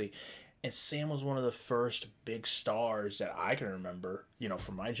hypocrisy. And Sam was one of the first big stars that I can remember,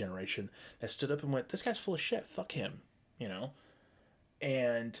 from my generation, that stood up and went, this guy's full of shit, fuck him,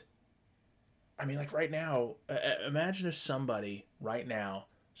 And I mean, like right now, imagine if somebody right now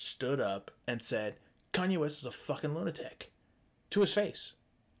stood up and said Kanye West is a fucking lunatic to his face,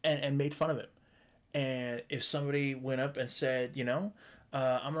 and made fun of him. And if somebody went up and said, I'm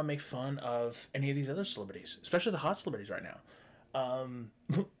gonna make fun of any of these other celebrities, especially the hot celebrities right now,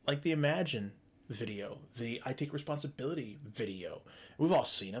 like the Imagine video, the I Take Responsibility video. We've all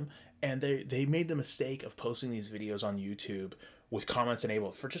seen them, and they made the mistake of posting these videos on YouTube with comments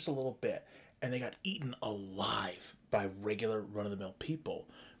enabled for just a little bit, and they got eaten alive by regular run-of-the-mill people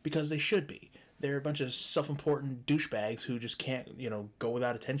because they should be. They're a bunch of self-important douchebags who just can't, go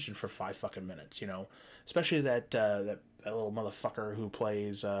without attention for 5 fucking minutes. Especially that little motherfucker who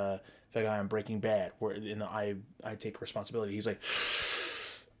plays the guy on Breaking Bad, where in the I Take Responsibility, he's like,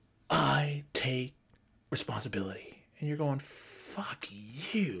 I take responsibility, and you're going, fuck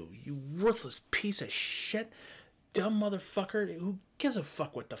you worthless piece of shit, dumb motherfucker. Who gives a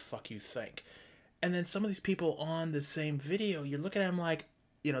fuck what the fuck you think? And then some of these people on the same video, you're looking at them like,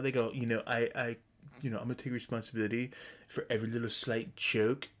 they go, I'm gonna take responsibility for every little slight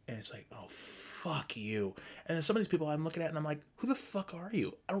joke, and it's like, oh, fuck you. And then some of these people I'm looking at, and I'm like, who the fuck are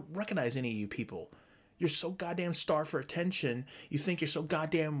you? I don't recognize any of you people. You're so goddamn starved for attention. You think you're so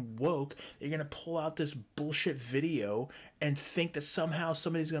goddamn woke that you're gonna pull out this bullshit video and think that somehow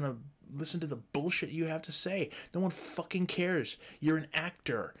somebody's gonna listen to the bullshit you have to say. No one fucking cares. You're an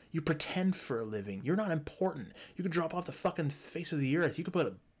actor. You pretend for a living. You're not important. You could drop off the fucking face of the earth. You could put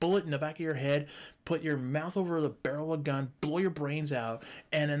a bullet in the back of your head, put your mouth over the barrel of a gun, blow your brains out,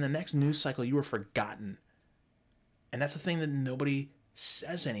 and in the next news cycle you were forgotten. And that's the thing that nobody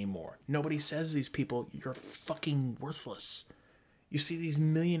says anymore. Nobody says to these people, you're fucking worthless. You see these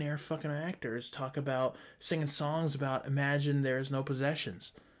millionaire fucking actors talk about singing songs about imagine there's no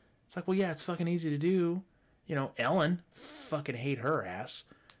possessions. It's like, well, yeah, it's fucking easy to do. Ellen, fucking hate her ass.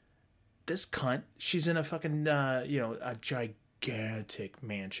 This cunt, she's in a fucking, a gigantic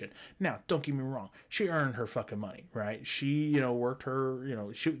mansion. Now, don't get me wrong. She earned her fucking money, right? She, worked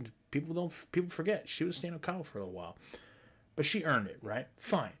her, people forget. She was stand-up comic for a little while. But she earned it, right?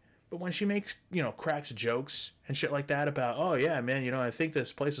 Fine. But when she makes, cracks jokes and shit like that about, oh, yeah, man, I think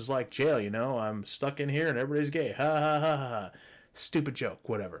this place is like jail, I'm stuck in here and everybody's gay. Ha, ha, ha, ha, ha. Stupid joke,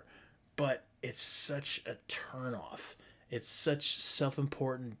 whatever. But it's such a turnoff. It's such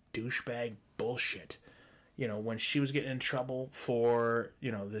self-important douchebag bullshit. When she was getting in trouble for,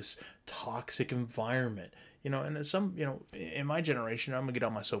 this toxic environment, and some, in my generation, I'm going to get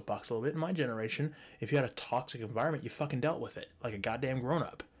on my soapbox a little bit. In my generation, if you had a toxic environment, you fucking dealt with it like a goddamn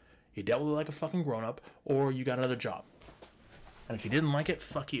grown-up. You dealt with it like a fucking grown-up, or you got another job. And if you didn't like it,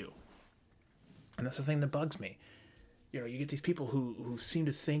 fuck you. And that's the thing that bugs me. You get these people who seem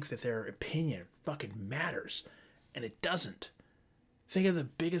to think that their opinion fucking matters, and it doesn't. Think of the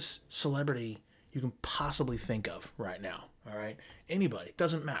biggest celebrity you can possibly think of right now, all right? Anybody,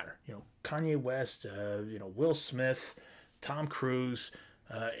 doesn't matter. Kanye West, Will Smith, Tom Cruise,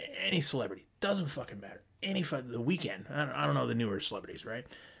 any celebrity, doesn't fucking matter. The Weeknd, I don't know the newer celebrities, right?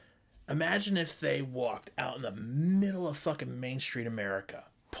 Imagine if they walked out in the middle of fucking Main Street America,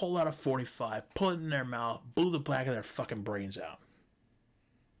 pulled out a 45, put it in their mouth, blew the back of their fucking brains out.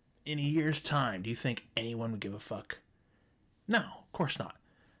 In a year's time, do you think anyone would give a fuck? No, of course not.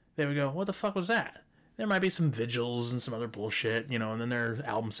 They would go, what the fuck was that? There might be some vigils and some other bullshit, and then their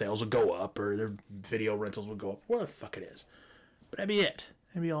album sales would go up or their video rentals would go up. What the fuck it is. But that'd be it.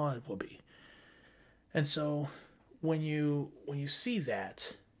 That'd be all it will be. And so when you see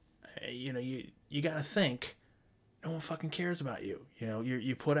that, you gotta think, no one fucking cares about you.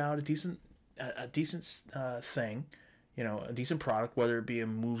 You put out a decent thing, a decent product, whether it be a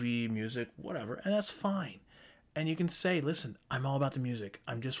movie, music, whatever, and that's fine. And you can say, listen, I'm all about the music.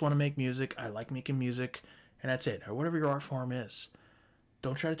 I just want to make music. I like making music, and that's it. Or whatever your art form is.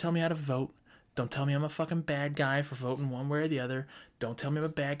 Don't try to tell me how to vote. Don't tell me I'm a fucking bad guy for voting one way or the other. Don't tell me I'm a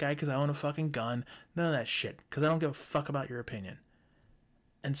bad guy because I own a fucking gun. None of that shit, because I don't give a fuck about your opinion.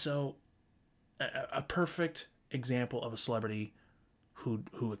 And so, a perfect example of a celebrity who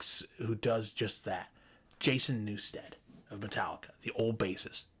does just that. Jason Newsted of Metallica, the old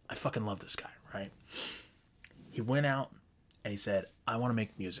bassist. I fucking love this guy, right? He went out and he said, I want to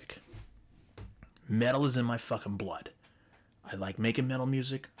make music. Metal is in my fucking blood. I like making metal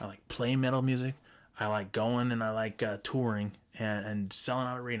music. I like playing metal music. I like going and I like touring and selling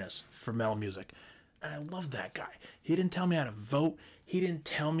out arenas for metal music. And I love that guy. He didn't tell me how to vote. He didn't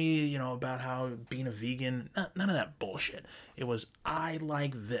tell me, about how being a vegan, none of that bullshit. It was, I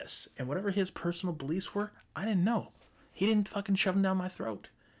like this. And whatever his personal beliefs were, I didn't know. He didn't fucking shove them down my throat.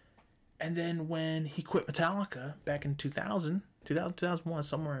 And then when he quit Metallica back in 2000, 2001,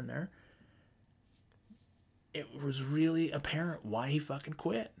 somewhere in there, it was really apparent why he fucking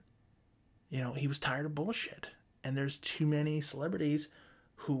quit. He was tired of bullshit. And there's too many celebrities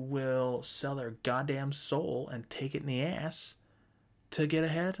who will sell their goddamn soul and take it in the ass to get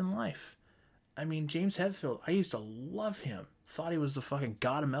ahead in life. I mean, James Hetfield, I used to love him. Thought he was the fucking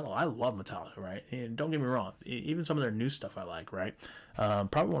god of metal. I love Metallica, right? And don't get me wrong. Even some of their new stuff I like, right?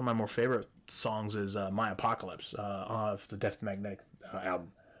 Probably one of my more favorite songs is My Apocalypse off the Death Magnetic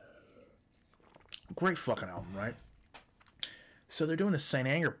album. Great fucking album, right? So they're doing this Saint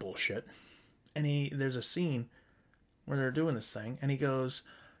Anger bullshit. And there's a scene where they're doing this thing. And he goes,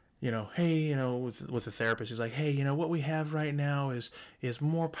 hey, with the therapist, he's like, hey, what we have right now is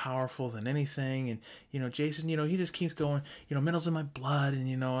more powerful than anything. And, Jason, he just keeps going, metal's in my blood. And,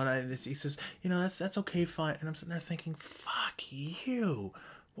 he says, that's okay, fine. And I'm sitting there thinking, fuck you.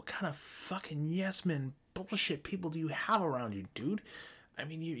 What kind of fucking yes men bullshit people do you have around you, dude? I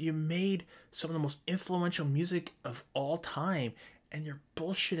mean, you made some of the most influential music of all time, and you're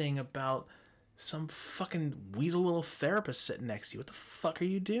bullshitting about some fucking weasel little therapist sitting next to you. What the fuck are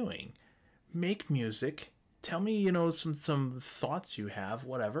you doing? Make music. Tell me, some thoughts you have,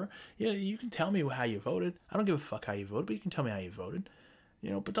 whatever. Yeah, you can tell me how you voted. I don't give a fuck how you voted, but you can tell me how you voted.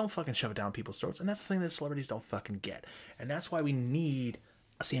 But don't fucking shove it down people's throats. And that's the thing that celebrities don't fucking get. And that's why we need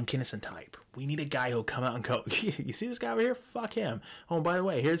a Sam Kinison type. We need a guy who'll come out and go, you see this guy over here? Fuck him. Oh, by the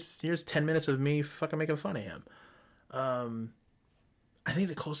way, here's 10 minutes of me fucking making fun of him. I think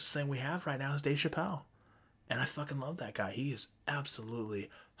the closest thing we have right now is Dave Chappelle. And I fucking love that guy. He is absolutely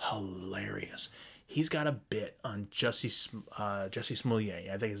hilarious. He's got a bit on Jesse Smollett,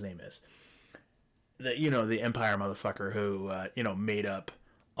 I think his name is. The Empire motherfucker who, made up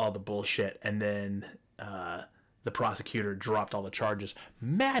all the bullshit, and then the prosecutor dropped all the charges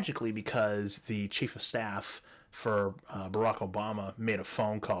magically because the chief of staff for Barack Obama made a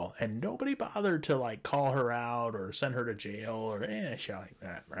phone call, and nobody bothered to call her out or send her to jail or shit like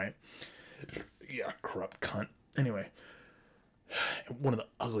that, right? Yeah, corrupt cunt. Anyway, one of the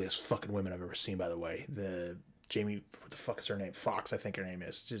ugliest fucking women I've ever seen, by the way. The Jamie, what the fuck is her name? Fox, I think her name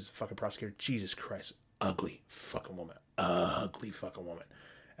is. She's a fucking prosecutor. Jesus Christ, ugly fucking woman. Ugly fucking woman.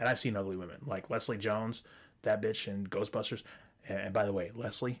 And I've seen ugly women like Leslie Jones, that bitch in Ghostbusters. And by the way,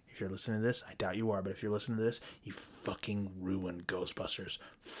 Leslie, if you're listening to this, I doubt you are, but if you're listening to this, you fucking ruined Ghostbusters.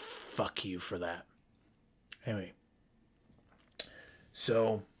 Fuck you for that. Anyway.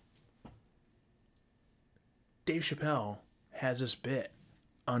 So, Dave Chappelle has this bit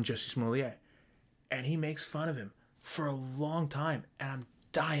on Jesse Smollett, and he makes fun of him for a long time, and I'm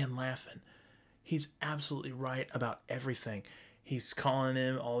dying laughing. He's absolutely right about everything. He's calling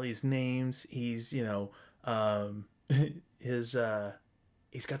him all these names. He's, he's got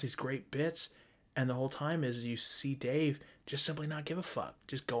these great bits, and the whole time is you see Dave just simply not give a fuck.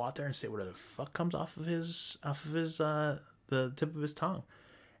 Just go out there and say whatever the fuck comes off of his the tip of his tongue,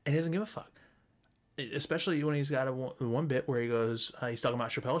 and he doesn't give a fuck. Especially when he's got one bit where he goes, he's talking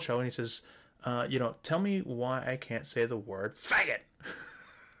about Chappelle's show, and he says, tell me why I can't say the word faggot.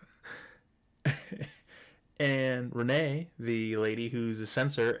 And Renee, the lady who's a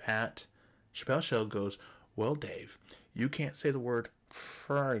censor at Chappelle's show, goes, well, Dave, you can't say the word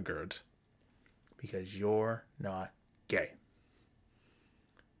faggot because you're not gay.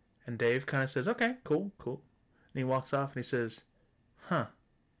 And Dave kind of says, okay, cool. And he walks off and he says, huh,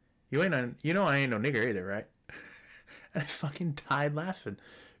 I ain't no nigger either, right? And I fucking died laughing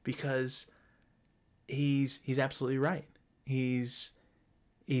because he's absolutely right. He's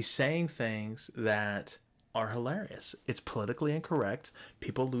saying things that are hilarious. It's politically incorrect.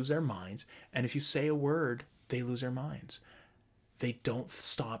 People lose their minds. And if you say a word, they lose their minds. They don't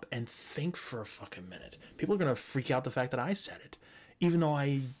stop and think for a fucking minute. People are going to freak out the fact that I said it. Even though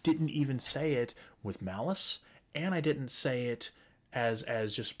I didn't even say it with malice, and I didn't say it as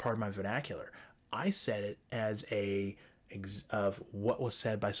just part of my vernacular. I said it as of what was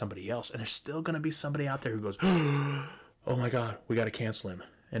said by somebody else. And there's still going to be somebody out there who goes, oh my God, we got to cancel him.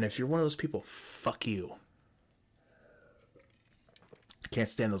 And if you're one of those people, fuck you. Can't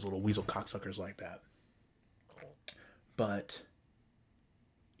stand those little weasel cocksuckers like that. But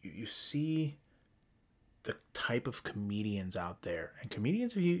you see the type of comedians out there. And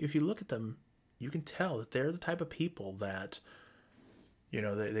comedians, if you look at them, you can tell that they're the type of people that,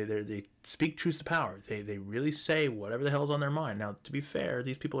 they speak truth to power. They really say whatever the hell's on their mind. Now, to be fair,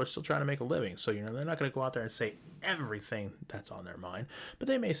 these people are still trying to make a living. So, they're not going to go out there and say everything that's on their mind. But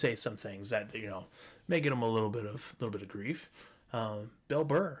they may say some things that, may get them a little bit of grief. Bill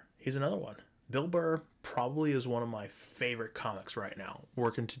Burr, he's another one. Bill Burr probably is one of my favorite comics right now,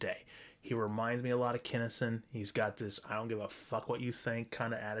 working today. He reminds me a lot of Kinnison. He's got this I don't give a fuck what you think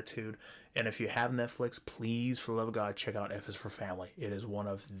kind of attitude. And if you have Netflix, please, for the love of God, check out F is for Family. It is one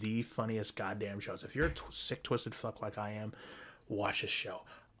of the funniest goddamn shows. If you're a sick, twisted fuck like I am, watch this show.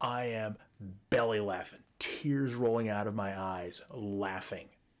 I am belly laughing, tears rolling out of my eyes, laughing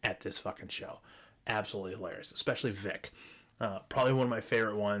at this fucking show. Absolutely hilarious, especially Vic. Probably one of my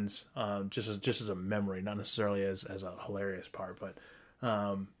favorite ones, just as a memory, not necessarily as a hilarious part. But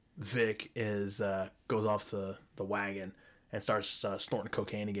Vic goes off the wagon and starts snorting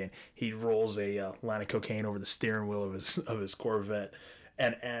cocaine again. He rolls a line of cocaine over the steering wheel of his Corvette,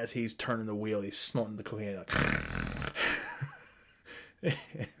 and as he's turning the wheel, he's snorting the cocaine like.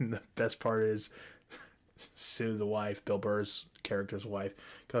 And the best part is Sue, the wife, Bill Burr's character's wife,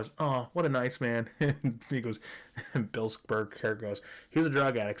 goes, "Oh, what a nice man." And he goes, and Bill Burr's character goes, "He's a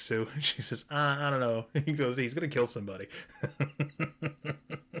drug addict, Sue." She says, "I don't know." He goes, "He's gonna kill somebody."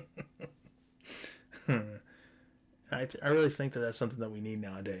 I really think that's something that we need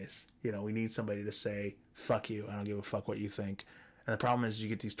nowadays. You know, we need somebody to say, "Fuck you. I don't give a fuck what you think." And the problem is, you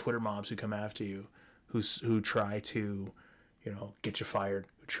get these Twitter mobs who come after you, who try to, get you fired,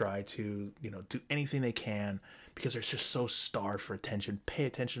 who try to, do anything they can because they're just so starved for attention. Pay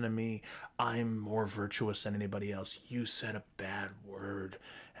attention to me. I'm more virtuous than anybody else. You said a bad word,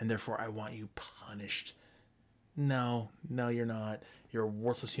 and therefore I want you punished. No, you're not. You're a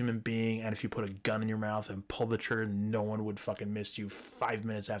worthless human being, and if you put a gun in your mouth and pull the trigger, no one would fucking miss you 5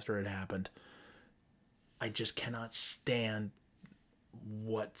 minutes after it happened. I just cannot stand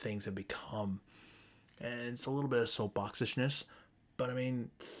what things have become. And it's a little bit of soapboxishness, but I mean,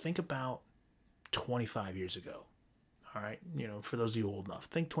 think about 25 years ago. All right, for those of you old enough,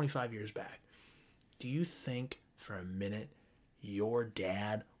 think 25 years back. Do you think for a minute your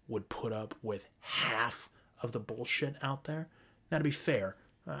dad would put up with half of the bullshit out there? Now, to be fair,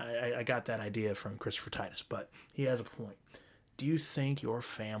 I got that idea from Christopher Titus, but he has a point. Do you think your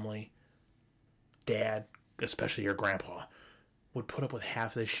family, dad, especially your grandpa, would put up with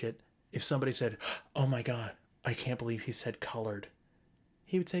half of this shit? If somebody said, "Oh my God, I can't believe he said colored,"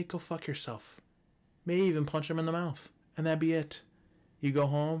 he would say, "Go fuck yourself." Maybe even punch him in the mouth. And that'd be it. You go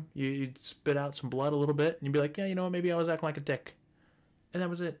home, you'd spit out some blood a little bit, and you'd be like, "Yeah, maybe I was acting like a dick." And that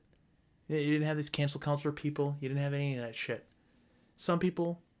was it. You didn't have these cancel culture people. You didn't have any of that shit. Some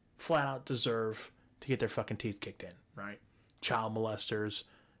people flat out deserve to get their fucking teeth kicked in, right? Child molesters,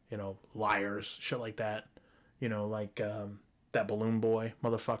 liars, shit like that. Like that balloon boy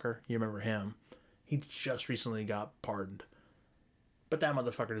motherfucker. You remember him. He just recently got pardoned. But that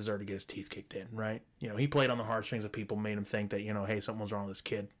motherfucker deserved to get his teeth kicked in, right? He played on the heartstrings of people, made him think that, hey, something was wrong with this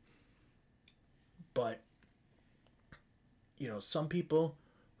kid. But, some people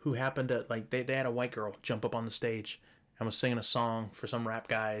who happened to, like, they had a white girl jump up on the stage and was singing a song for some rap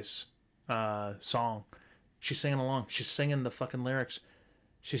guy's song. She's singing along. She's singing the fucking lyrics.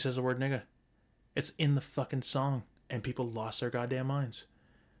 She says the word nigga. It's in the fucking song. And people lost their goddamn minds.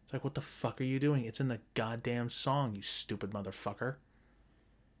 It's like, what the fuck are you doing? It's in the goddamn song, you stupid motherfucker.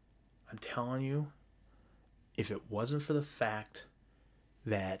 I'm telling you, if it wasn't for the fact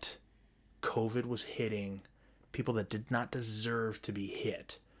that COVID was hitting people that did not deserve to be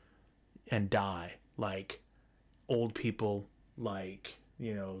hit and die, like old people, like,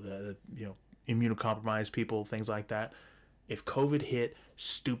 the immunocompromised people, things like that. If COVID hit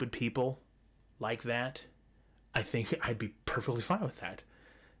stupid people like that, I think I'd be perfectly fine with that.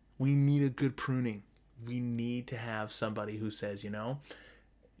 We need a good pruning. We need to have somebody who says,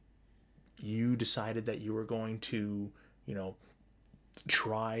 you decided that you were going to,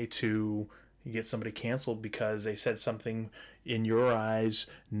 try to get somebody canceled because they said something in your eyes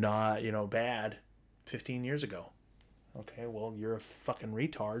not, bad 15 years ago. Okay, well, you're a fucking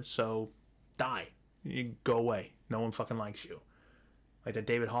retard, so die. You go away. No one fucking likes you. Like that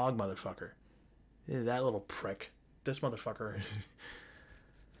David Hogg motherfucker. That little prick. This motherfucker.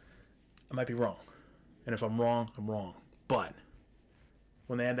 I might be wrong. And if I'm wrong, I'm wrong. But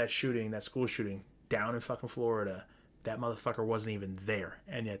when they had that shooting, that school shooting down in fucking Florida, that motherfucker wasn't even there.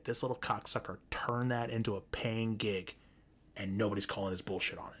 And yet this little cocksucker turned that into a paying gig. And nobody's calling his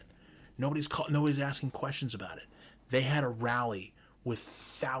bullshit on it. Nobody's asking questions about it. They had a rally with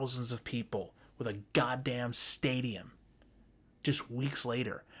thousands of people with a goddamn stadium just weeks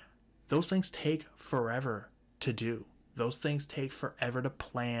later. Those things take forever to do. Those things take forever to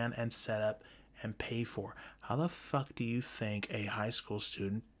plan and set up and pay for. How the fuck do you think a high school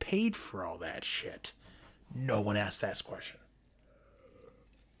student paid for all that shit? No one asked that question.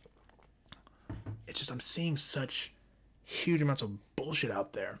 It's just, I'm seeing such huge amounts of bullshit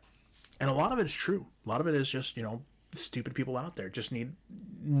out there. And a lot of it is true. A lot of it is just, stupid people out there just need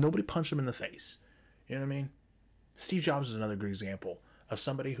nobody punched him in the face. You know what I mean? Steve Jobs is another good example of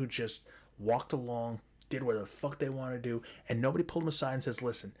somebody who just walked along, did whatever the fuck they want to do, and nobody pulled him aside and says,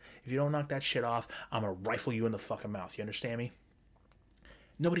 listen, if you don't knock that shit off, I'm gonna rifle you in the fucking mouth. You understand me?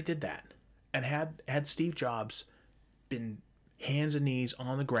 Nobody did that. And had Steve Jobs been hands and knees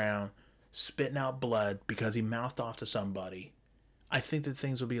on the ground, spitting out blood because he mouthed off to somebody, I think that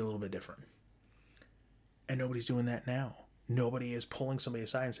things would be a little bit different. And nobody's doing that now. Nobody is pulling somebody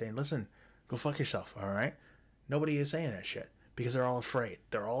aside and saying, listen, go fuck yourself, all right? Nobody is saying that shit because they're all afraid.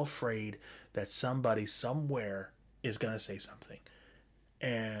 They're all afraid that somebody somewhere is going to say something.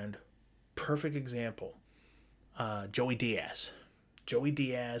 And perfect example, Joey Diaz. Joey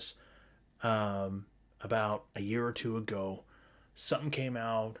Diaz, about a year or two ago, something came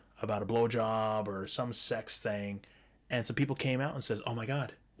out about a blowjob or some sex thing, and some people came out and says, oh my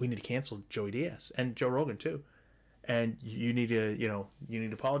God, we need to cancel Joey Diaz and Joe Rogan too. And you need to, you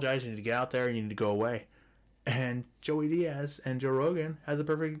need to apologize, you need to get out there, and you need to go away. And Joey Diaz and Joe Rogan had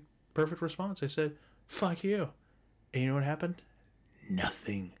the perfect response. They said, fuck you. And you know what happened?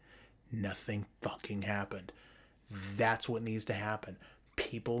 Nothing fucking happened. That's what needs to happen.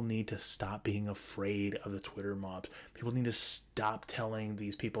 People need to stop being afraid of the Twitter mobs. People need to stop telling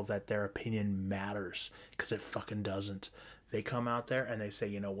these people that their opinion matters, because it fucking doesn't. They come out there and they say,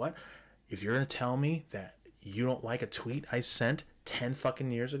 you know what? If you're going to tell me that you don't like a tweet I sent 10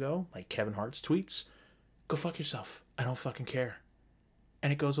 fucking years ago, like Kevin Hart's tweets, go fuck yourself. I don't fucking care.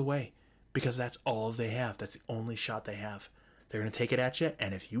 And it goes away, because that's all they have. That's the only shot they have. They're going to take it at you,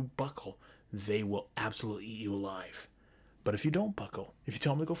 and if you buckle, they will absolutely eat you alive. But if you don't buckle, if you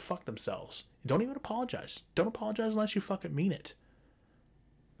tell them to go fuck themselves, don't even apologize. Don't apologize unless you fucking mean it.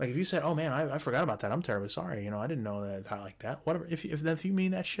 Like if you said, oh man, I forgot about that. I'm terribly sorry. I didn't know that I like that. Whatever. If you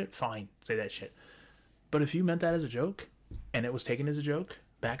mean that shit, fine. Say that shit. But if you meant that as a joke, and it was taken as a joke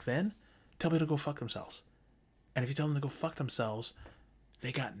back then, tell people to go fuck themselves. And if you tell them to go fuck themselves,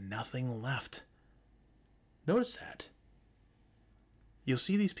 they got nothing left. Notice that. You'll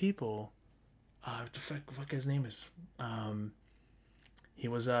see these people. What the fuck his name is? He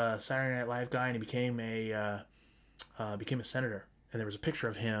was a Saturday Night Live guy, and he became a senator. And there was a picture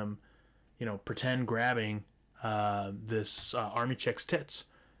of him, pretend grabbing this army chick's tits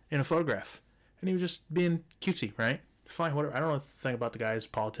in a photograph, and he was just being cutesy, right? Fine, whatever. I don't know anything about the guy's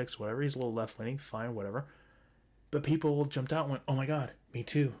politics, whatever. He's a little left leaning, fine, whatever. But people jumped out and went, "Oh my God, me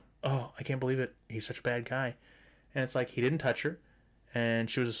too! Oh, I can't believe it. He's such a bad guy." And it's like, he didn't touch her, and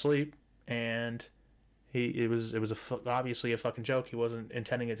she was asleep, and it was obviously a fucking joke. He wasn't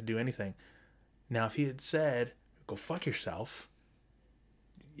intending it to do anything. Now, if he had said, "Go fuck yourself,"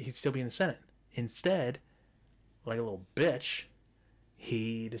 he'd still be in the Senate. Instead, like a little bitch,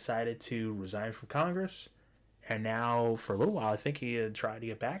 he decided to resign from Congress, and now for a little while, I think he had tried to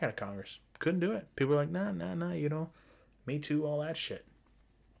get back out of Congress. Couldn't do it. People were like, nah, me too, all that shit.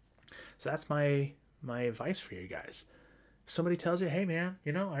 So that's my advice for you guys. If somebody tells you, hey man, I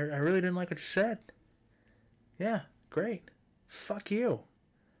really didn't like what you said. Yeah, great. Fuck you.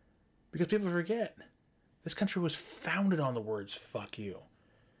 Because people forget, this country was founded on the words fuck you.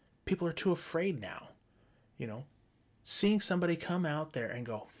 People are too afraid now. Seeing somebody come out there and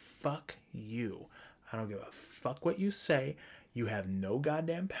go, fuck you. I don't give a fuck what you say. You have no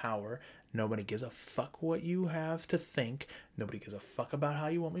goddamn power. Nobody gives a fuck what you have to think. Nobody gives a fuck about how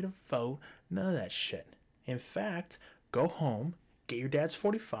you want me to vote. None of that shit. In fact, go home, get your dad's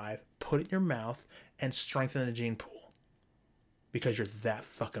 45, put it in your mouth, and strengthen the gene pool. Because you're that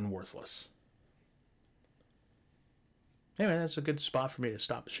fucking worthless. Anyway, that's a good spot for me to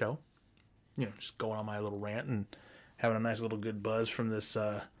stop the show. Just going on my little rant and having a nice little good buzz from this,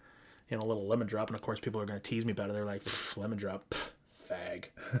 little lemon drop. And of course, people are going to tease me about it. They're like, lemon drop, fag.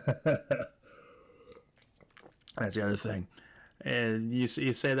 That's the other thing. And you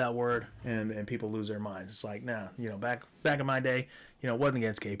say that word, and people lose their minds. It's like, nah, back in my day, it wasn't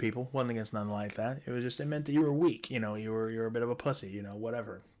against gay people, wasn't against nothing like that. It was just, it meant that you were weak, you were a bit of a pussy,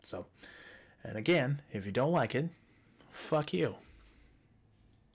 whatever. So, and again, if you don't like it, fuck you.